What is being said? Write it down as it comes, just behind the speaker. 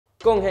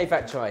Gong Hei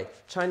Fat Choi,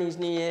 Chinese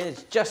New Year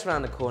is just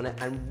around the corner,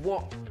 and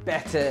what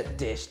better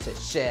dish to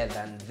share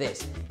than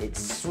this?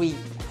 It's sweet,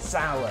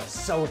 sour,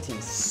 salty,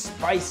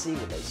 spicy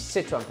with those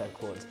Sichuan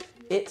peppercorns.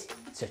 It's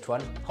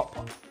Sichuan Hot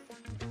Pot.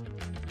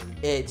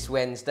 It's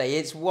Wednesday,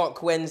 it's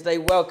Wok Wednesday.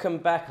 Welcome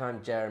back,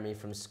 I'm Jeremy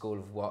from School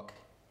of Wok.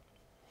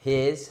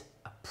 Here's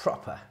a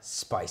proper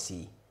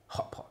spicy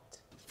hot pot.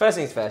 First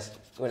things first,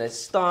 we're going to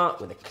start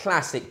with a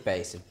classic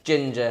base of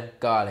ginger,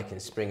 garlic and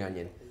spring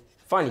onion,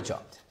 finely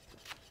chopped.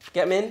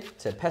 Get them in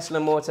to pestle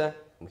and mortar,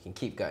 and we can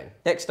keep going.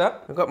 Next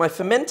up, I've got my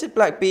fermented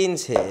black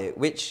beans here,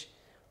 which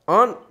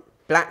aren't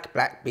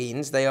black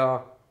beans, they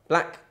are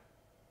black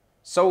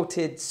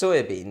salted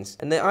soya beans.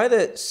 And they're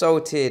either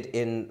salted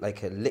in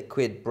like a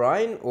liquid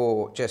brine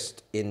or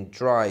just in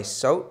dry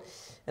salt.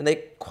 And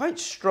they're quite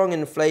strong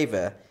in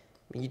flavour.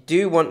 You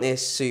do want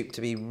this soup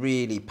to be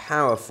really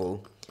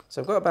powerful. So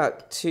I've got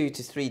about 2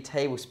 to 3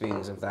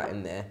 tablespoons of that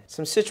in there.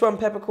 Some Sichuan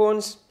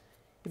peppercorns.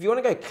 If you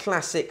want to go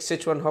classic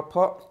Sichuan hot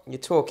pot, you're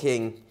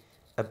talking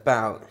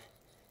about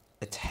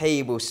a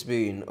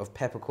tablespoon of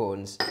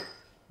peppercorns.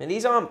 And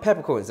these aren't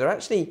peppercorns, they're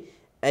actually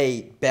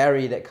a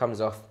berry that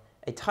comes off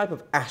a type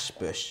of ash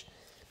bush.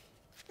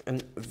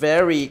 And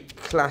very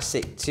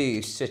classic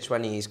to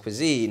Sichuanese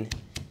cuisine,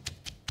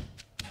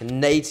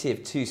 and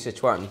native to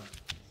Sichuan.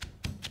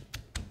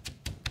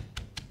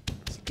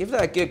 So give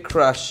that a good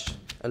crush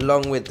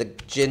along with the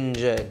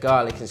ginger,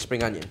 garlic and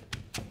spring onion.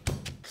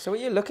 So what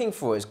you're looking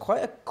for is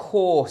quite a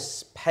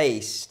coarse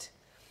paste.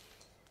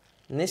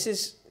 And this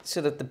is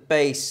sort of the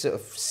base, sort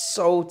of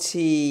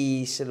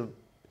salty, sort of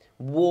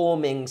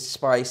warming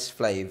spice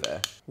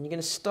flavour. And you're going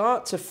to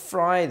start to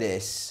fry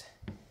this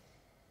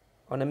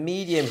on a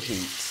medium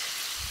heat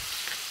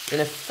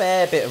in a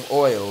fair bit of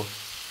oil.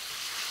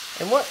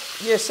 And what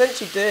you're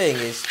essentially doing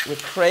is we're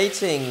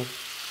creating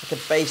like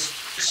a base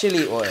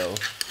chili oil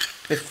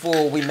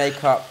before we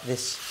make up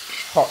this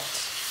hot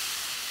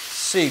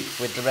soup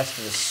with the rest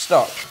of the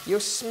stock.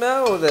 You'll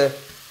smell the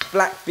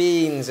black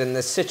beans and the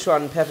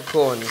Sichuan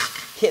peppercorns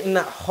hitting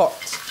that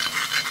hot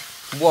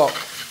wok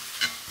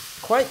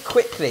quite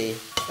quickly.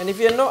 And if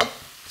you're not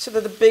sort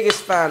of the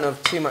biggest fan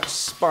of too much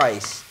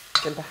spice,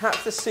 then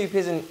perhaps the soup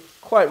isn't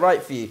quite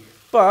right for you.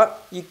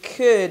 But you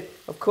could,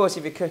 of course,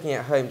 if you're cooking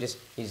at home, just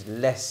use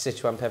less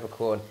Sichuan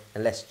peppercorn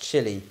and less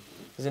chili.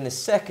 Because in a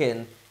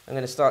second, I'm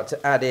going to start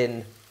to add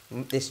in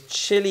this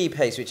chili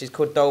paste, which is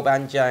called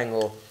doubanjiang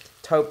or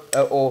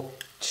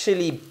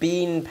chili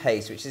bean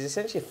paste, which is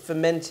essentially a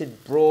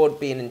fermented broad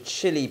bean and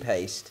chili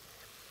paste.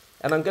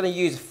 And I'm going to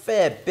use a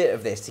fair bit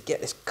of this to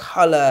get this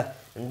colour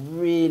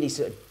and really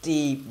sort of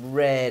deep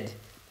red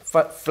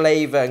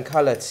flavour and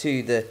colour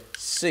to the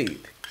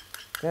soup.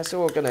 That's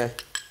all going to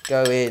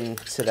go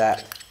into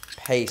that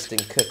paste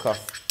and cook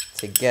off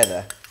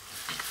together.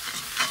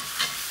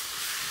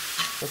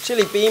 The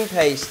chili bean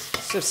paste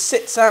sort of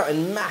sits out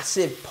in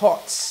massive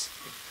pots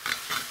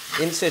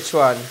in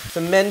Sichuan,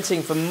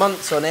 fermenting for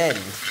months on end.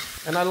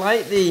 And I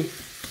like the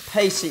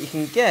paste that you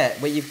can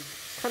get where you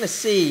kind of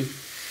see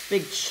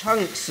big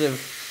chunks of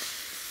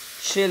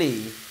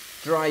chili,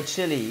 dry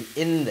chili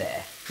in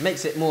there.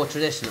 Makes it more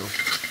traditional.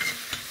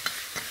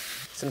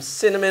 Some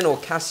cinnamon or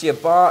cassia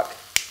bark.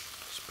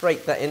 Just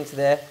break that into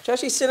there.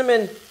 Actually,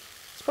 cinnamon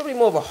is probably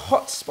more of a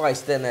hot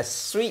spice than a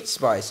sweet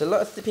spice. A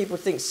lot of the people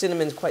think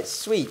cinnamon's quite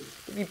sweet.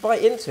 If you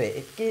bite into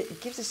it,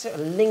 it gives a sort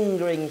of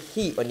lingering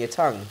heat on your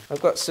tongue.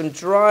 I've got some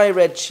dry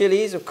red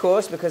chilies, of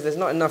course, because there's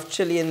not enough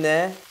chili in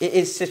there. It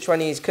is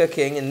Sichuanese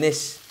cooking, and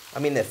this, I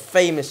mean, they're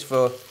famous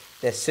for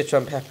their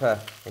Sichuan pepper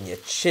and your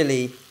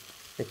chili.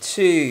 The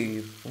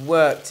two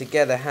work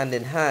together hand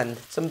in hand.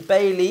 Some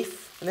bay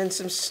leaf, and then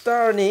some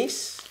star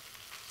anise,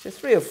 so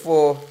 3 or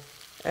 4,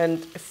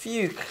 and a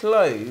few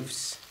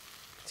cloves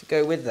to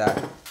go with that.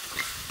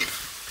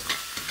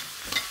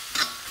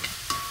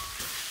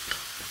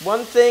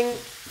 One thing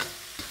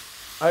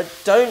I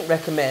don't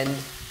recommend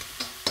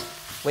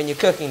when you're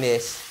cooking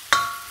this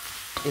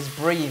is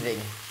breathing.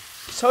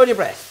 Just hold your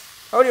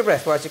breath. Hold your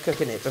breath whilst you're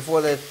cooking it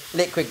before the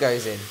liquid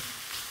goes in.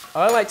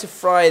 I like to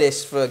fry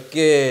this for a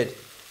good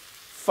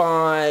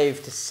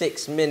 5 to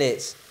 6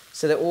 minutes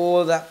so that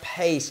all that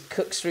paste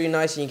cooks through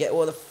nicely and you get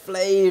all the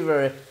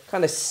flavour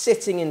kind of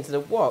sitting into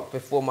the wok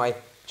before my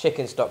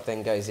chicken stock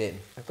then goes in.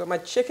 I've got my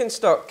chicken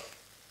stock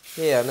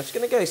here, and I'm just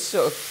going to go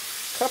sort of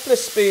a couple of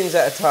spoons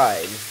at a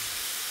time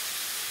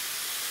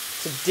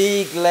to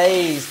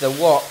deglaze the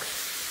wok.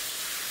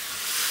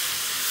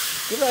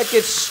 Give that a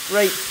good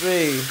straight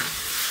through.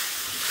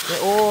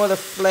 Get all the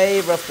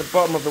flavour off the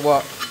bottom of the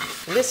wok.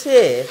 And this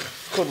here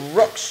is called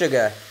rock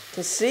sugar. You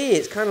can see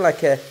it's kind of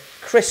like a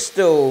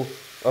crystal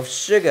of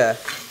sugar.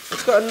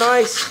 It's got a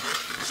nice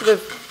sort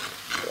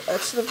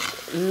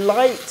of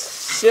light,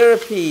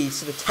 syrupy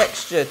sort of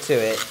texture to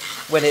it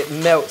when it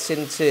melts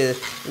into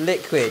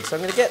liquid. So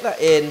I'm going to get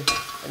that in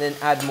and then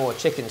add more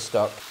chicken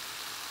stock.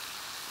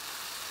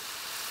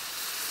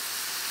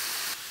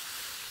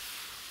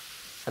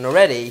 And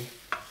already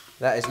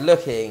that is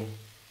looking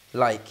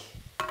like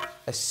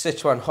a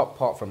Sichuan hot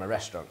pot from a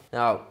restaurant.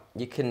 Now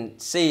you can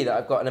see that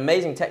I've got an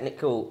amazing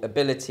technical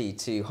ability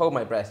to hold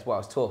my breath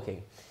whilst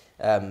talking.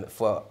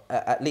 for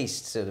at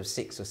least sort of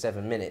 6 or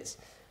 7 minutes.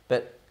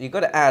 But you've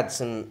got to add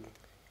some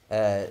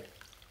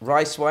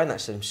rice wine.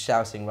 That's some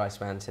shouting rice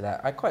wine to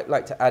that. I quite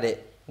like to add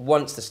it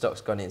once the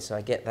stock's gone in, so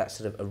I get that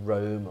sort of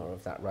aroma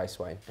of that rice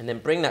wine. And then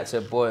bring that to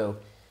a boil.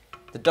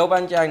 The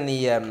doubanjiang,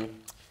 the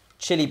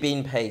chili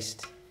bean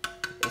paste,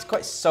 it's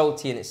quite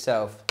salty in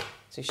itself,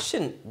 so you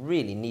shouldn't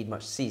really need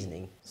much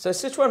seasoning. So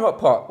Sichuan hot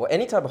pot, or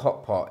any type of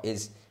hot pot,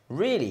 is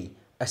really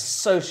a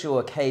social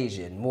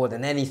occasion more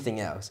than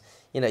anything else.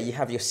 You know, you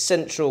have your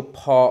central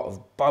pot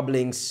of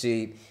bubbling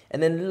soup,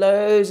 and then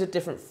loads of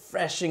different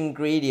fresh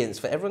ingredients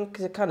for everyone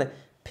to kind of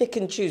pick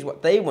and choose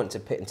what they want to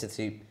put into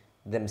soup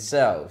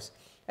themselves.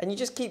 And you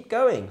just keep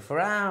going for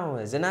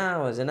hours and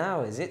hours and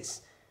hours.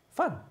 It's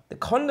fun. The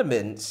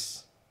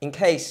condiments, in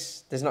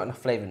case there's not enough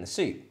flavour in the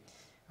soup,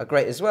 are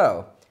great as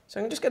well.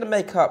 So I'm just going to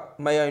make up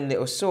my own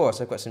little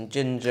sauce. I've got some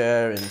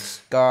ginger and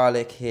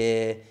garlic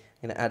here.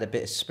 I'm going to add a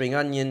bit of spring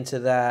onion to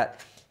that.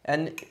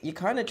 And you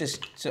kind of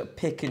just sort of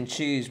pick and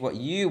choose what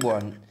you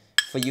want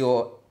for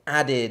your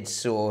added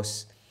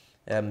sauce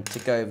to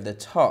go over the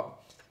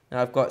top.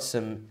 Now I've got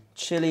some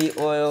chili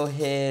oil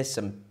here,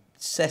 some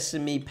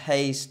sesame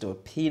paste or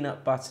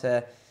peanut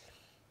butter,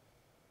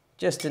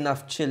 just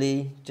enough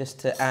chili just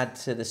to add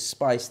to the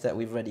spice that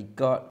we've already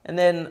got. And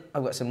then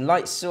I've got some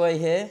light soy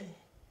here.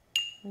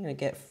 I'm going to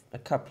get a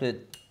couple of,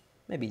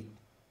 maybe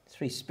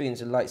 3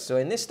 spoons of light soy.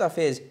 And this stuff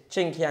is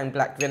Qingqiang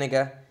black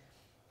vinegar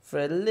for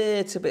a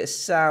little bit of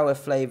sour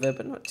flavour,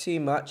 but not too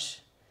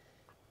much.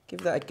 Give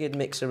that a good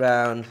mix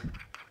around.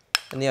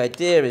 And the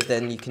idea is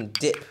then you can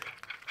dip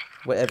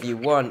whatever you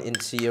want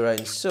into your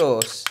own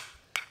sauce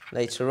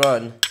later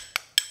on.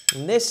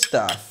 And this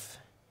stuff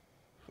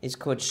is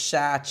called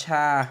sha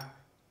cha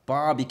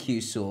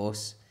barbecue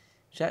sauce,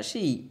 which is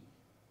actually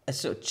a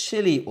sort of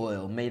chili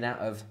oil made out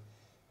of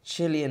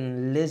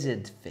Chilean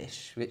lizard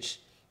fish, which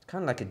is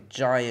kind of like a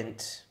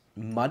giant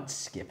mud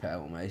skipper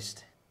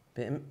almost.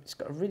 But it's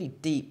got a really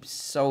deep,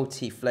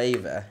 salty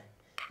flavour,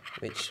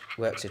 which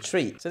works a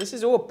treat. So this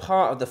is all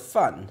part of the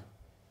fun.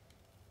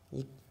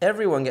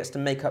 Everyone gets to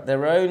make up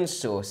their own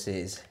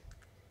sauces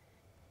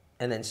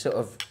and then sort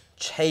of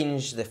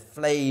change the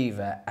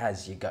flavour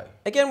as you go.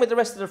 Again, with the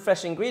rest of the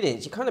fresh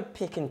ingredients, you kind of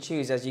pick and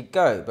choose as you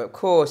go. But of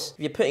course, if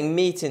you're putting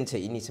meat into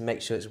it, you need to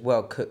make sure it's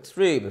well cooked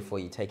through before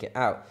you take it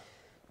out.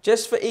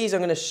 Just for ease,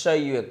 I'm going to show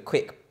you a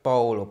quick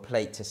bowl or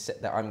plate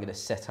that I'm going to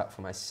set up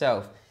for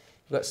myself.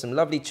 I've got some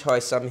lovely choy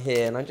sum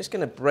here, and I'm just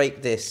going to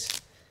break this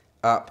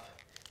up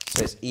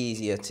so it's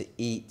easier to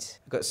eat.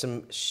 I've got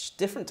some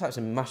different types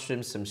of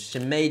mushrooms, some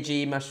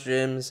shimeji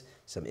mushrooms,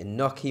 some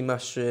enoki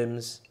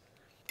mushrooms.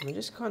 And I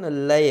just kind of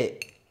lay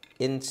it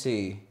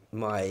into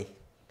my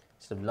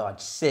sort of large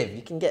sieve.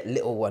 You can get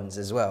little ones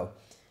as well.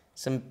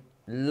 Some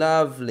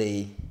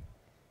lovely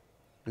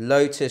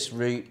lotus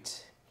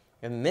root,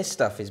 and this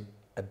stuff is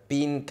a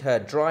bean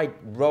curd, dried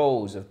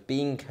rolls of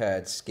bean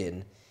curd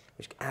skin,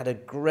 which add a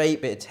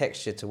great bit of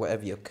texture to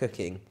whatever you're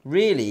cooking.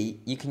 Really,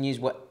 you can use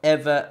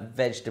whatever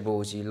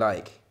vegetables you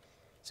like.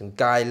 Some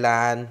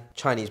gailan,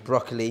 Chinese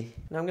broccoli.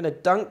 Now I'm going to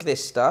dunk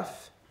this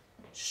stuff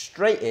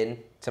straight in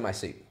to my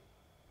soup.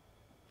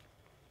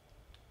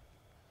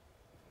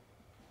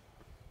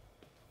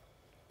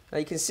 Now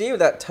you can see with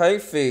that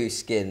tofu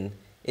skin,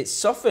 it's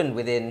softened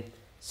within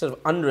sort of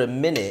under a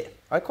minute.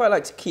 I quite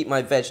like to keep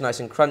my veg nice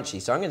and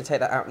crunchy, so I'm going to take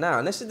that out now.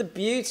 And this is the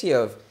beauty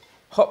of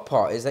hot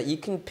pot, is that you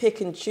can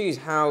pick and choose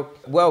how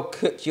well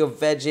cooked your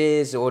veg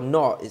is or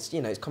not. It's,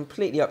 you know, it's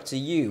completely up to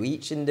you,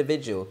 each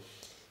individual.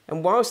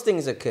 And whilst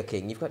things are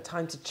cooking, you've got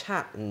time to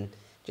chat and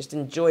just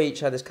enjoy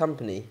each other's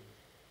company.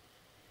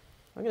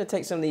 I'm going to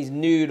take some of these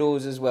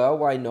noodles as well,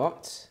 why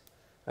not?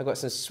 I've got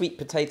some sweet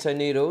potato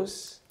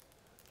noodles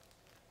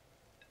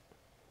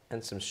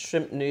and some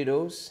shrimp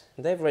noodles.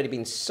 They've already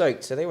been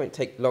soaked, so they won't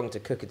take long to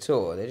cook at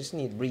all. They just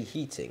need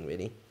reheating,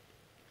 really.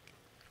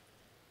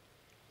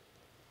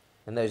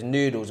 And those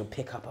noodles will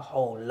pick up a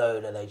whole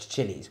load of those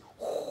chilies.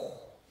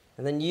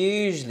 And then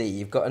usually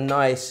you've got a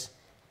nice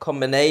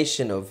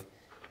combination of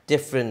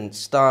different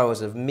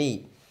styles of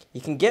meat.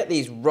 You can get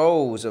these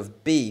rolls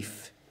of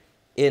beef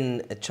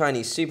in a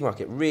Chinese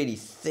supermarket, really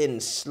thin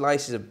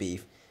slices of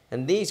beef,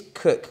 and these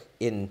cook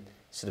in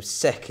sort of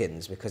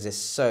seconds because it's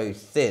so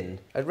thin.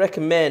 I'd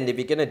recommend, if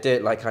you're going to do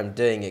it like I'm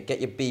doing it, get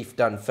your beef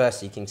done first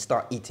so you can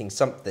start eating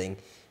something,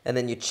 and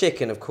then your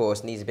chicken, of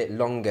course, needs a bit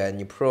longer, and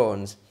your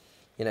prawns,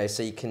 you know,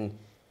 so you can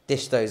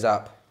dish those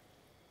up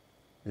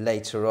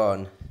later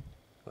on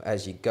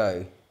as you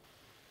go.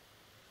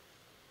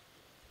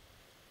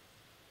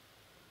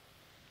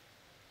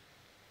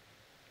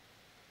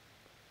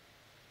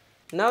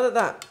 Now that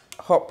that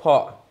hot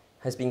pot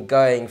has been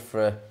going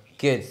for a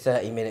good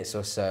 30 minutes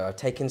or so, I've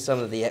taken some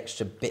of the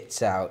extra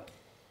bits out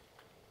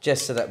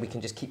just so that we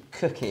can just keep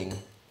cooking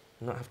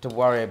and not have to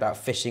worry about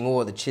fishing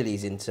all the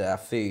chilies into our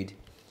food.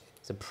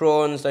 So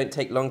prawns don't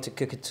take long to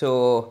cook at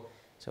all,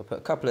 so I'll put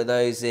a couple of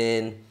those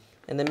in,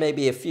 and then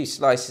maybe a few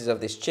slices of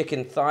this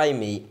chicken thigh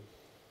meat,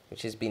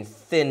 which has been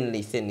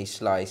thinly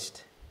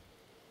sliced.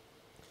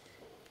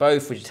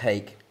 Both would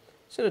take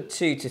sort of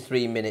 2 to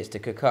 3 minutes to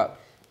cook up.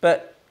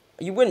 But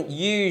You wouldn't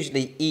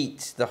usually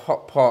eat the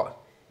hot pot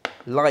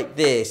like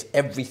this,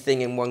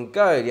 everything in one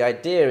go. The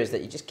idea is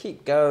that you just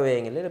keep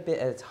going a little bit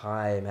at a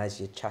time as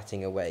you're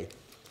chatting away.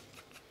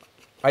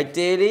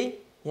 Ideally,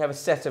 you have a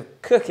set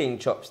of cooking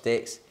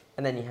chopsticks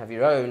and then you have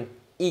your own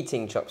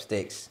eating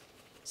chopsticks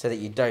so that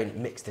you don't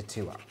mix the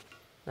two up.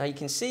 Now you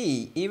can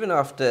see, even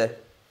after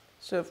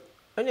sort of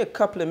only a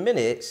couple of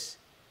minutes,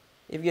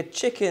 if your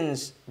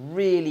chicken's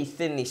really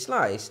thinly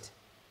sliced,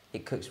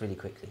 it cooks really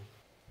quickly.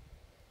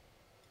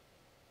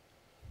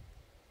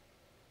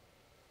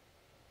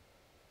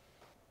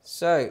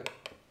 So,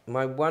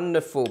 my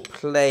wonderful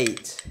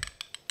plate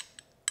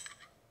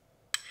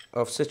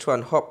of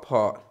Sichuan hot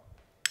pot,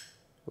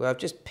 where I've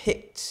just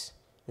picked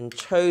and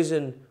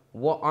chosen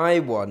what I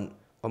want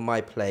on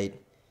my plate,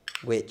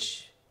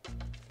 which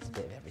is a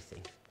bit of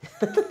everything.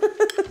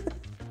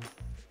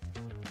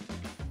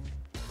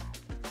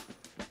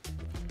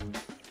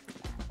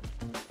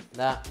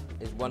 That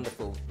is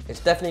wonderful.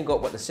 It's definitely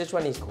got what the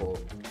Sichuanese call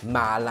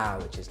ma la,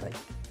 which is like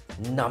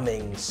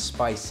numbing,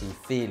 spicy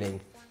feeling.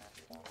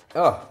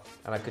 Oh,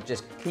 and I could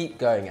just keep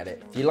going at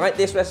it. If you like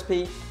this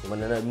recipe, you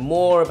want to know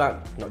more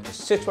about not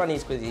just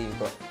Sichuanese cuisine,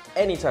 but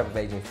any type of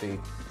Asian food,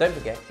 don't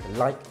forget to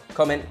like,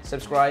 comment,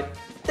 subscribe,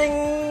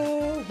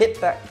 ding,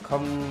 hit that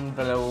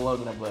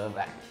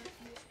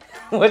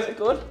what's it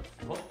called?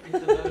 What is the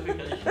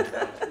notification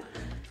bell?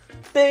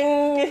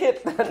 Ding,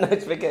 hit that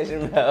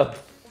notification bell.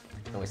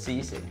 And we'll see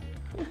you soon.